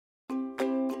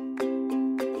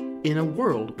In a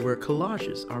world where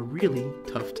collages are really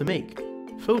tough to make,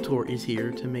 Fotor is here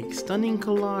to make stunning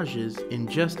collages in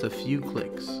just a few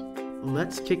clicks.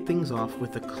 Let's kick things off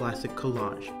with a classic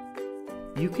collage.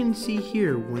 You can see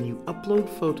here when you upload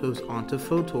photos onto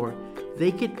Fotor,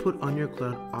 they get put on your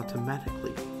cloud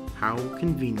automatically. How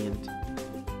convenient.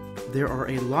 There are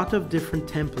a lot of different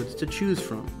templates to choose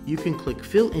from. You can click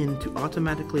Fill In to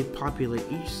automatically populate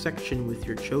each section with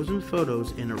your chosen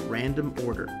photos in a random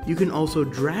order. You can also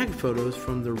drag photos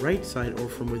from the right side or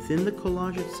from within the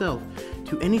collage itself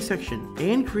to any section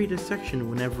and create a section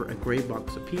whenever a gray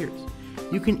box appears.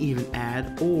 You can even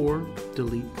add or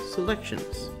delete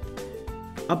selections.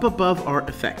 Up above are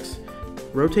effects,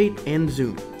 rotate and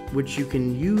zoom, which you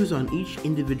can use on each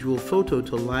individual photo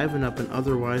to liven up an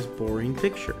otherwise boring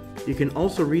picture. You can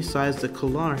also resize the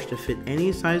collage to fit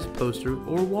any size poster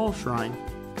or wall shrine.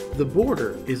 The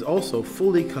border is also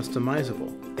fully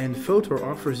customizable, and Fotor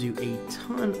offers you a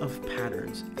ton of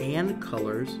patterns and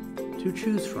colors to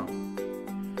choose from.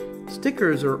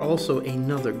 Stickers are also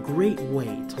another great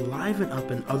way to liven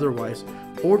up an otherwise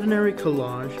ordinary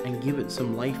collage and give it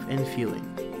some life and feeling.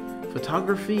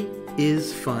 Photography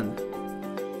is fun.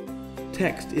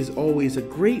 Text is always a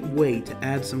great way to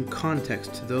add some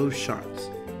context to those shots.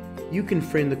 You can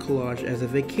frame the collage as a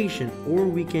vacation or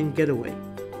weekend getaway,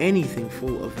 anything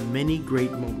full of many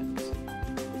great moments.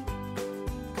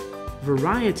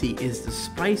 Variety is the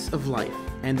spice of life,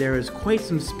 and there is quite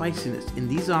some spiciness in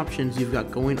these options you've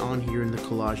got going on here in the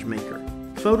Collage Maker.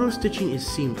 Photo stitching is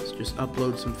seamless. Just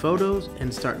upload some photos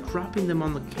and start dropping them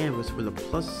on the canvas where the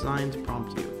plus signs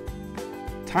prompt you.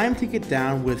 Time to get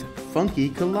down with funky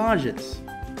collages.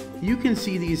 You can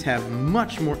see these have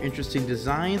much more interesting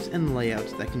designs and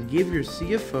layouts that can give your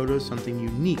sea of photos something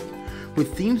unique,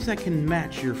 with themes that can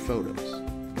match your photos.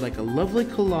 Like a lovely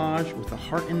collage with a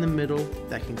heart in the middle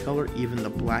that can color even the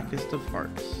blackest of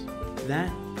hearts.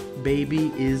 That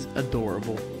baby is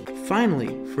adorable.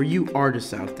 Finally, for you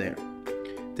artists out there,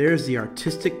 there's the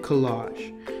artistic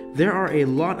collage. There are a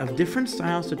lot of different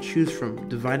styles to choose from,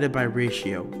 divided by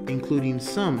ratio, including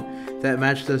some that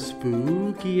match the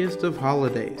spookiest of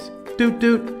holidays. Doot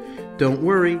doot! Don't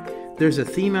worry, there's a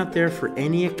theme out there for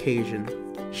any occasion.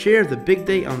 Share the big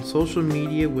day on social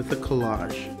media with a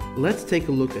collage. Let's take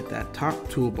a look at that top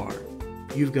toolbar.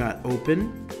 You've got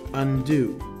Open,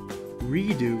 Undo,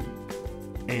 Redo,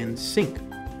 and Sync,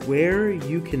 where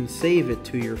you can save it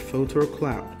to your Fotor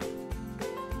cloud.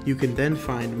 You can then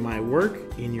find My Work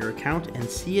in your account and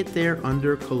see it there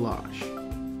under Collage.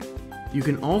 You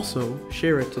can also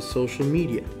share it to social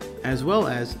media, as well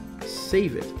as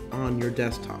save it on your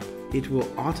desktop. It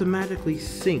will automatically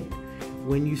sync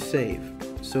when you save,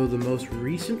 so the most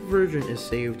recent version is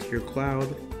saved to your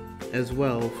cloud as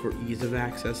well for ease of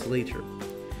access later.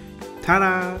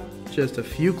 Ta-da! Just a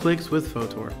few clicks with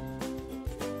Fotor.